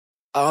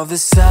All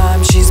this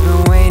time she's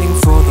been waiting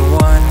for the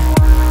one.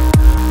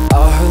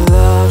 All her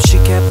love she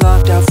kept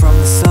locked out from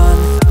the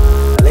sun.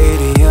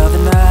 Lady of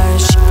the night,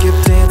 she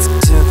kept dancing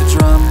to the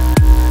drum,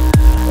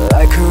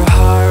 like her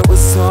heart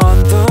was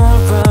on the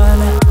run.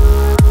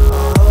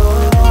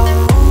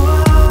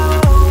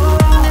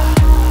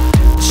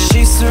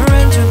 She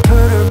surrendered,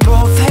 put her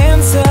both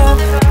hands up,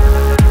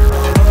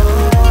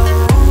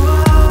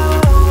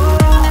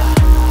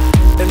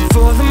 and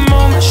for the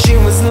moment she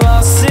was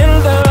lost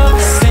in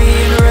love,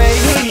 saying, "Ray,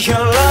 your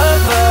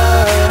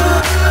lover,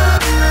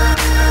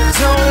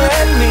 don't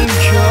let me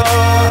go.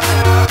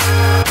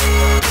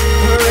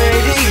 Ray,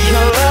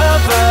 your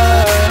lover,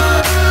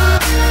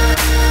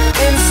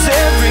 in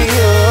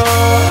stereo.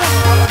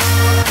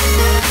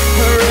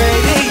 Ray,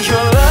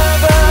 your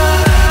lover."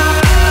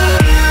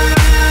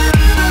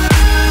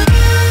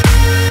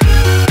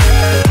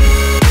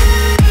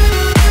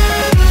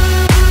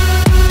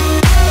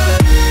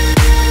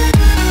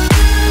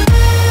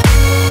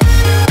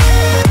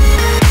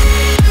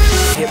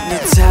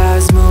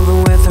 Hypnotized,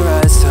 moving with her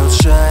eyes held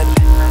shut,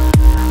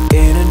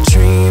 in a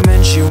dream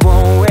and she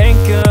won't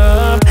wake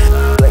up.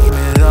 Blame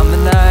it on the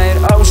night,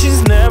 oh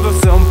she's never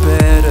felt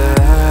better.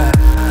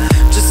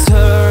 Just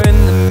her and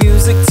the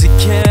music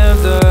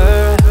together.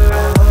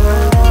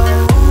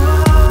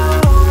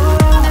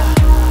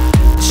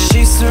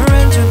 She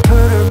surrendered,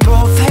 put her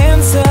both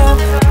hands up,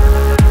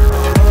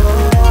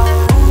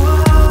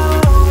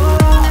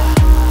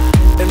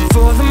 and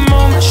for the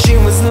moment she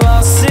was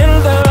lost in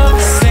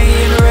love,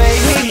 saying, "Ray,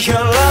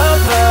 your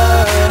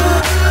lover,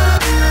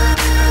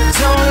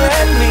 don't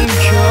let me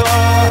go.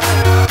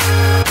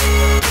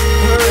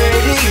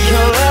 Ray,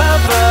 your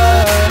lover,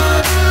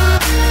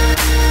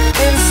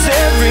 in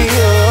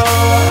stereo.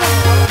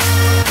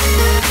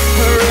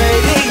 Ray,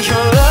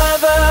 your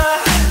lover."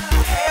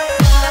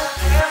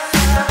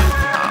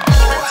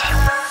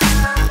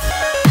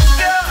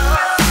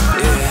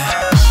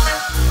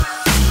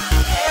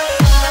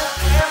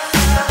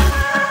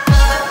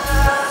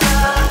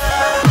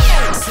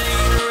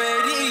 Saying,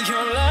 "Ray,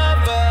 your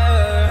lover,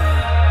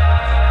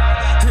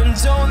 and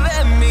don't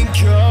let me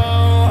go.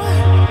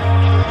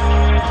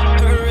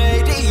 Ray,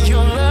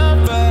 your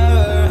lover,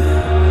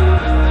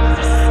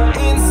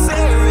 in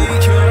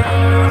stereo.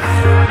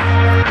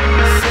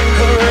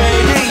 Ray,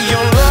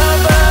 your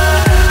lover,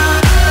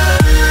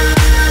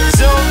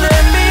 don't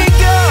let me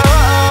go.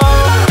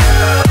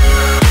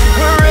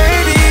 Ray,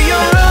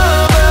 your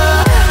lover,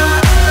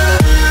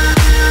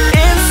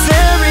 in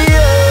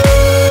stereo."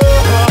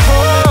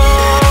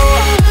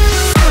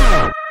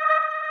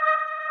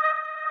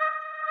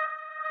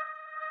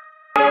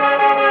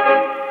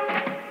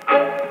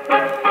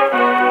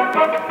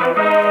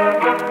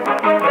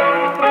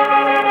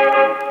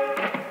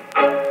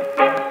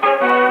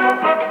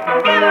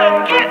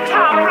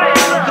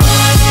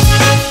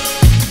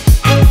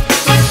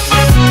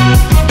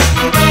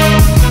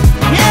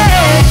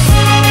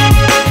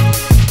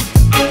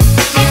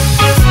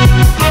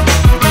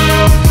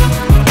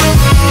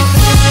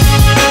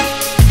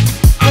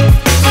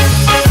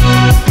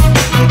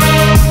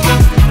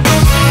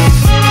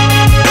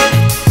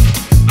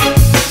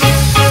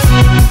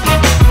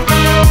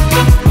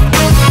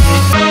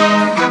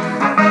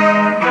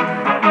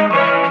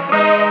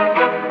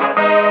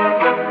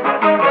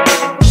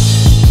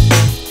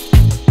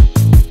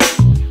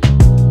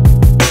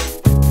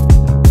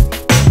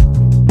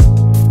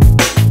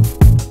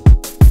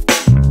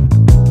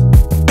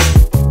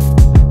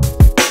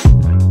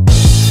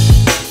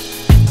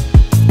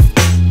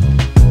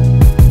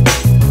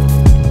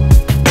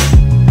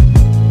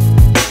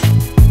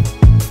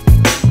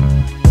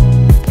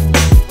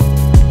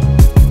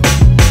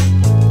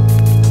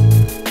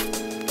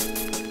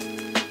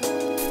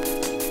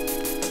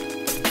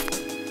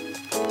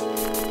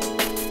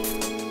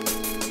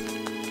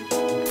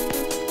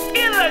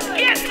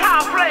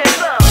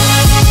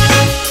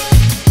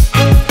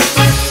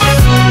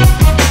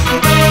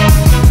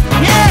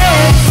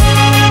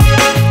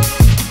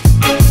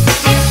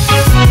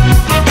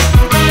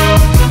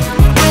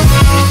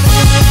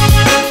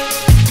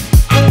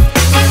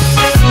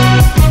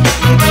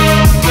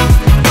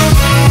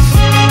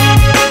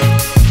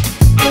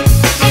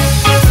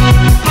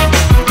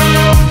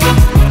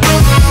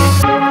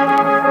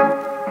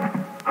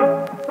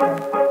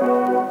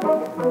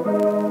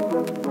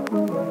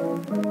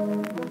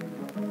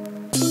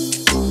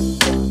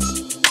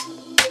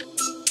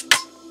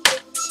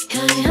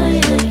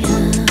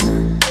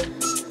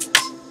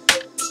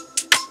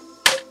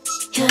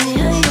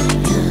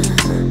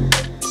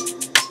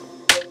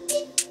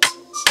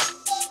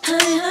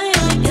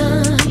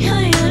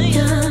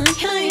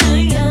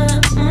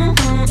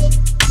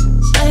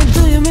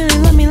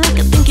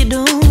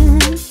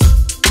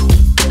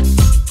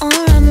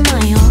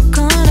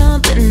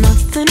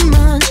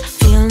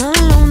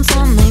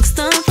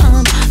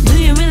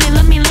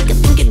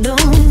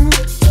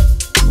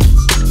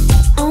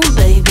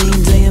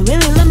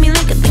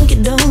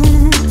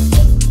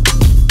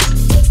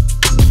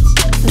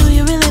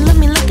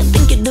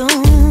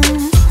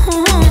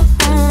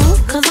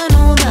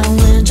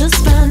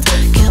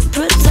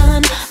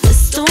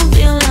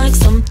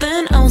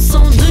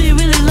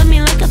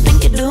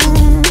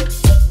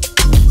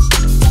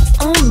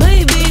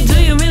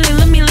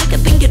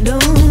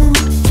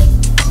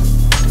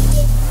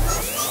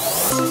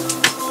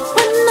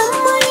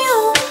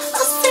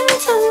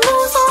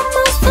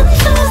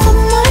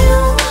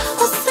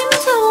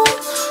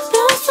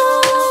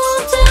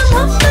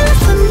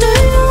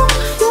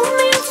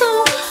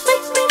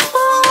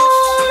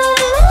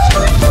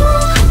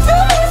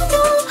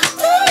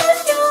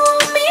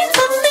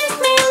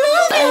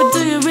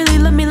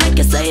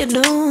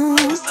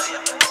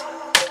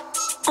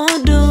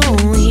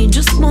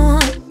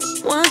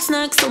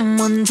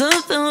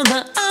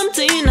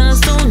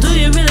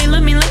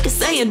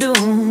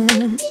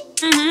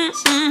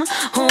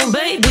 Oh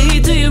baby,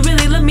 do you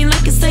really love me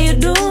like you say you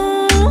do?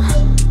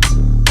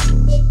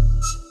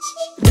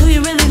 Do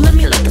you really love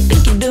me like I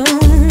think you do?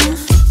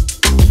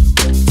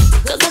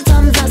 Cause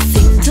sometimes I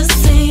seem to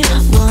see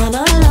what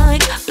I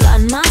like,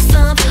 blind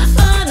myself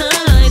by the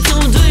light. So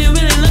do you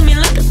really love me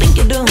like I think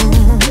you do?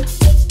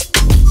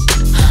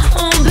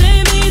 Oh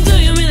baby, do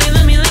you really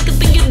love me like I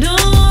think you do?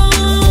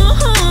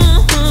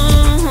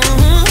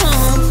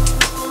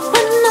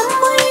 When I'm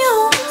with you,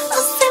 I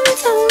seem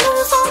to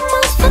lose all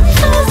my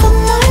senses of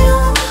my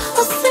own.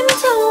 I seem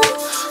to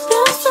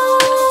feel so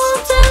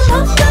damn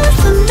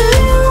obsessed with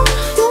you.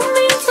 You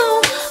mean to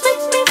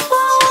make me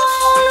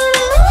fall in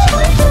love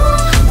with you.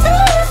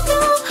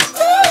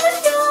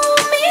 You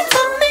mean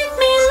to make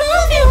me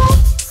love you.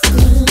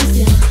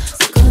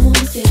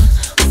 Scusia,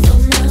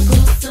 I'm not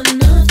close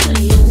enough to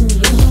you.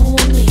 You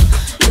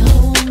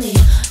hold me.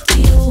 Do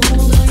you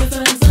hold all your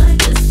friends like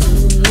this too?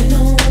 You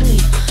know me.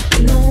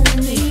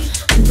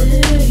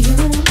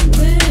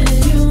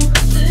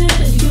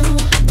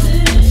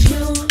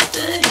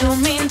 Did you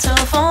mean to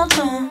fall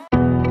too?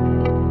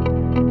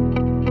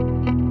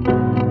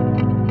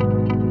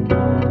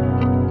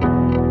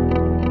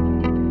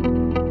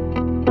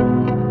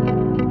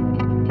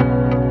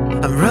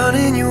 I'm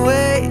running your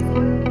way,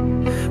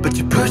 but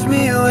you push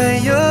me away.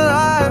 Your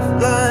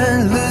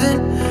lifeline,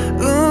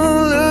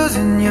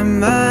 losing your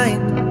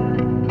mind.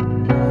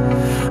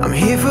 I'm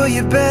here for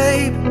you,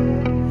 babe.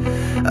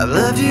 I've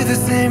loved you the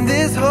same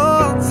this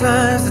whole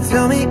time. So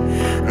tell me,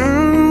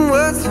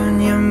 what's on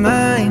your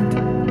mind?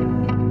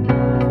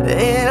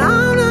 And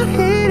I'm not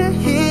here to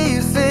hear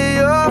you say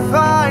you're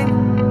fine.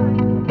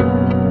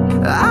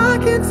 I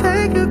can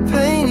take the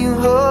pain you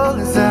hold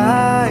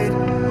inside.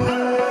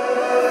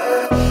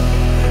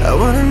 I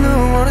wanna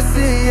know, wanna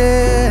see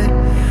it.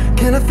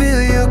 Can I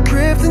feel your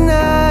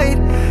kryptonite?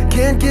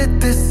 Can't get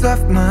this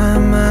off my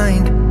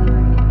mind.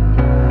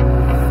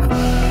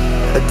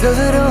 Does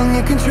it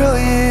only control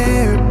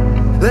you?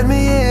 Let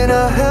me in,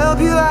 I'll help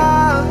you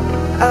out.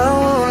 I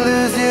won't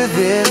lose you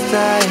this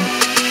time.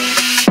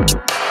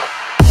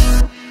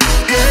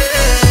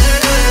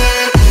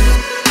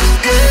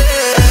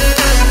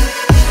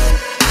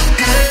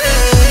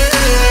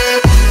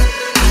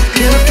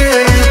 Can I feel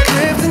your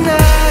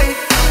kryptonite?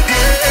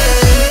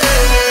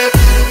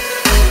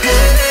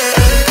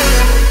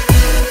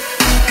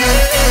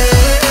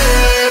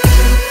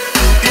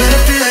 Can I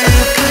feel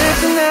your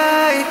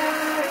kryptonite?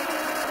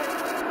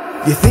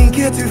 You think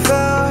you're too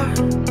far,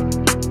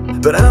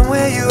 but I'm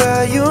where you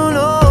are, you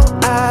know.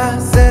 I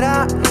said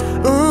I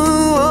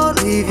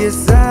won't leave your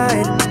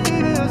side.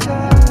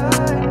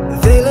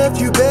 They left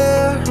you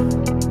bare,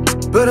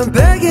 but I'm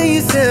begging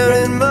you, stare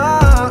in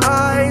my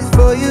eyes.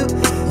 For you,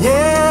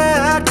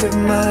 yeah, I give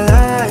my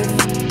life.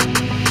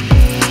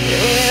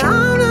 And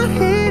I'm not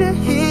here to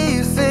hear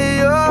you say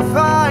you're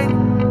fine.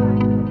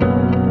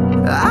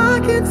 I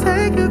can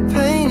take the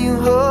pain you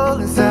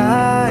hold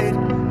inside.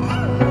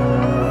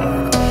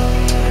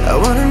 I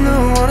wanna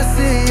know, wanna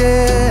see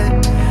it.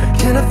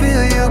 Can I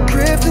feel your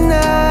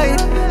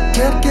kryptonite?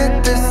 Can't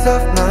get this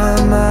off my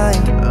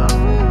mind.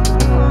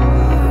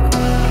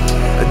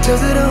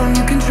 Does it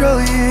only control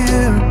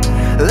you?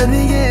 Let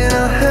me in,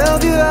 I'll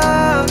help you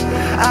out.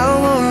 I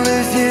won't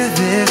lose you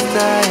this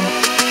time.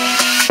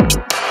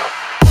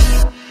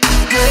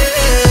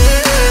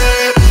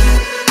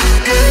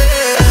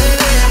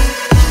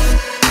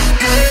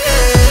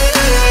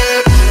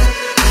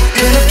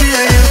 Can I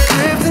feel your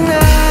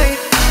kryptonite?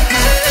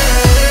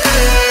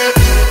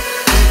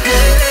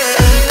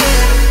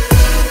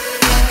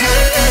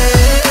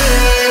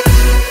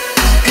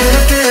 Can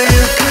I feel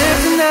your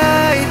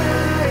kryptonite?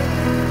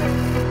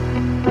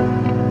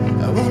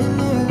 I wanna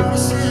know, wanna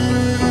see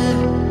it.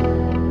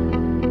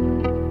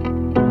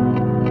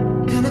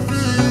 Can I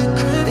feel your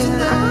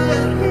kryptonite?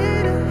 I'm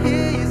here to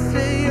hear you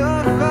say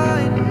you're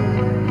fine.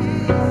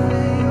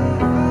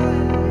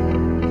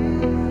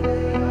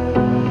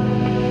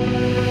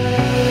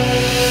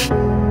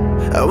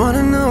 I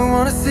wanna know,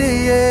 wanna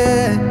see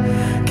it.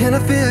 Can I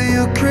feel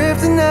your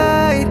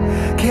kryptonite?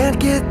 Can't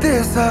get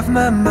this off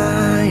my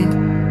mind.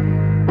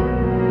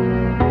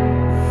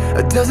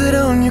 Does it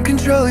own you,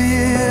 control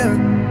you?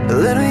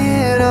 Let me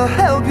in, I'll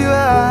help you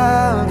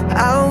out.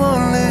 I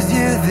won't lose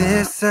you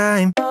this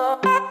time.